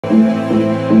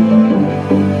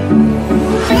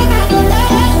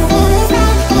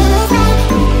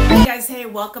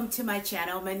welcome to my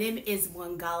channel. My name is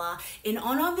Mwangala, and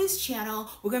on this channel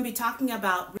we're going to be talking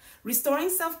about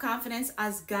restoring self-confidence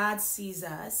as God sees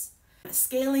us,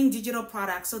 scaling digital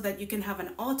products so that you can have an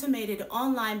automated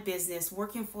online business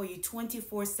working for you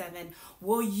 24/7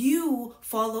 while you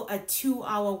follow a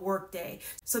 2-hour workday.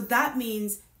 So that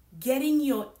means getting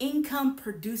your income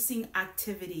producing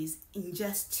activities in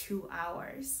just 2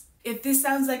 hours. If this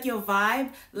sounds like your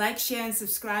vibe, like, share, and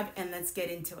subscribe, and let's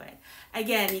get into it.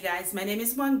 Again, you guys, my name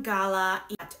is Mwangala,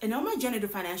 and on my journey to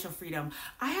financial freedom,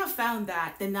 I have found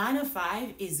that the 9 to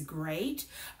 5 is great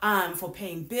for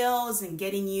paying bills and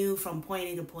getting you from point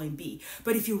A to point B.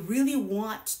 But if you really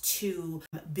want to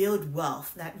build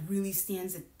wealth that really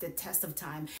stands the test of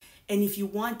time, and if you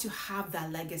want to have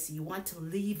that legacy, you want to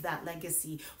leave that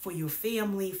legacy for your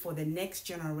family, for the next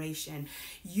generation,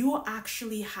 you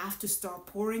actually have to start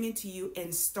pouring into you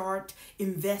and start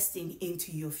investing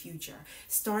into your future,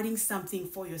 starting something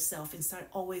for yourself and start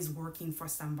always working for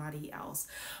somebody else.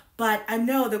 But I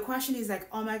know the question is like,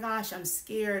 oh my gosh, I'm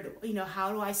scared.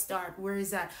 How do I start? Where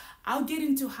is that? I'll get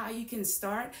into how you can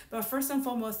start. But first and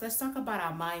foremost, let's talk about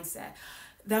our mindset.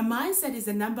 The mindset is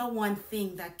the number one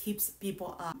thing that keeps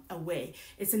people away.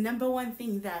 It's the number one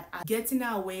thing that gets in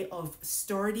our way of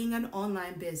starting an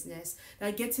online business,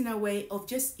 that gets in our way of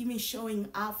just even showing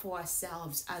up for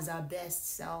ourselves as our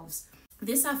best selves.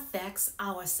 This affects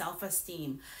our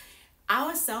self-esteem.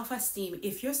 Our self-esteem,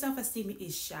 if your self-esteem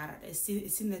is shattered,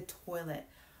 it's in the toilet,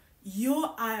 you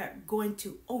are going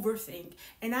to overthink.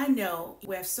 And I know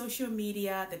we have social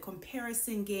media, the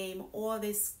comparison game, all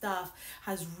this stuff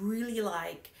has really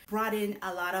brought in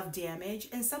a lot of damage.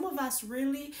 And some of us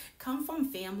really come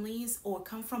from families or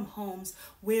come from homes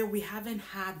where we haven't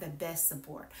had the best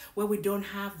support, where we don't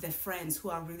have the friends who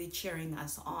are really cheering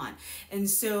us on. And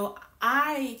so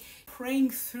praying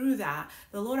through that,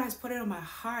 the Lord has put it on my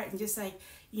heart, and just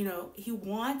He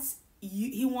wants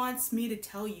me to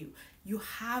tell you, you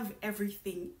have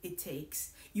everything it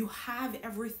takes. You have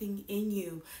everything in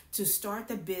you to start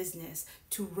the business,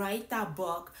 to write that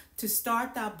book, to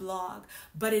start that blog.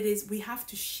 But we have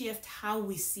to shift how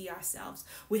we see ourselves.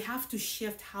 We have to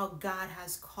shift how God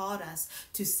has called us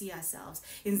to see ourselves.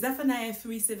 In Zephaniah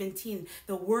 3:17,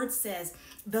 the word says,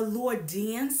 the Lord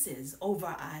dances over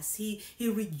us. He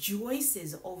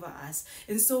rejoices over us.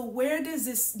 And so where does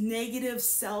this negative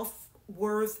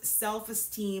self-worth,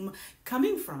 self-esteem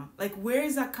coming from? Where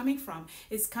is that coming from?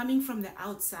 It's coming from the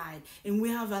outside, and we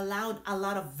have allowed a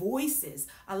lot of voices,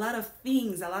 a lot of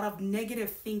things, a lot of negative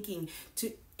thinking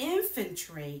to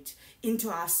infiltrate into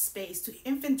our space, to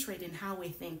infiltrate in how we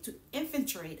think, to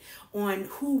infiltrate on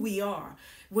who we are.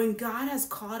 When God has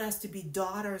called us to be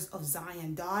daughters of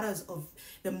Zion, daughters of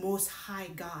the Most High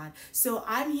God. So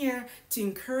I'm here to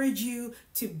encourage you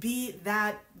to be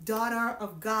that daughter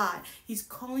of God. He's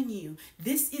calling you.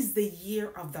 This is the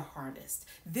year of the harvest.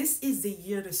 This is the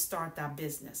year to start that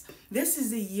business. This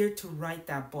is the year to write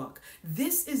that book.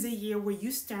 This is the year where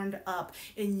you stand up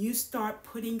and you start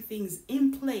putting things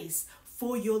in place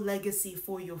for your legacy,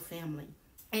 for your family.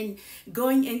 And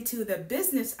going into the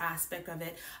business aspect of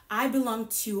it, I belong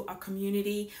to a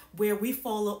community where we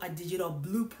follow a digital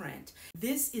blueprint.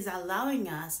 This is allowing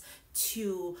us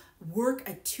to work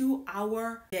a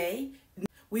 2-hour day.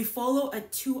 We follow a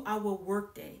 2-hour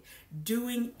workday,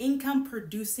 doing income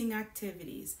producing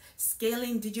activities,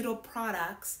 scaling digital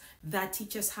products that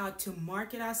teach us how to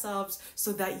market ourselves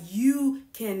so that you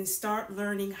can start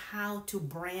learning how to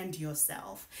brand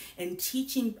yourself and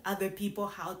teaching other people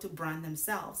how to brand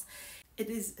themselves. It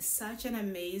is such an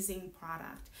amazing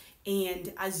product.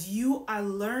 And as you are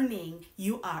learning,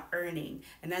 you are earning.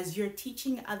 And as you're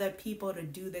teaching other people to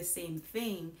do the same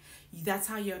thing, that's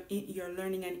how you're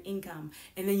learning an income.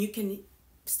 And then you can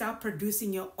start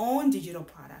producing your own digital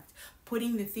product,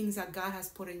 putting the things that God has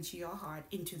put into your heart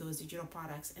into those digital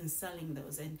products and selling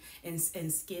those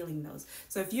and scaling those.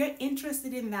 So if you're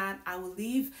interested in that, I will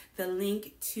leave the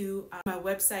link to my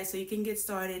website so you can get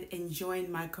started and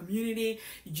join my community,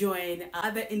 join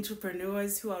other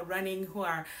entrepreneurs who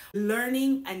are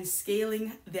learning and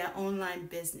scaling their online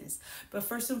business. But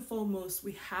first and foremost,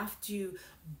 we have to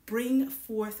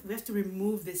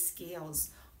remove the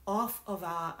scales off of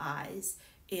our eyes,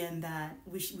 and that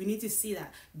we need to see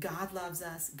that God loves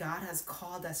us. God has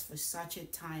called us for such a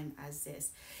time as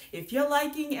this. If you're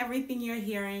liking everything you're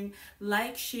hearing,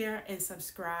 like, share, and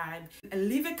subscribe, and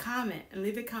leave a comment.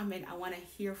 I want to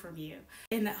hear from you.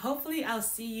 And hopefully I'll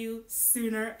see you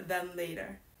sooner than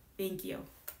later. Thank you.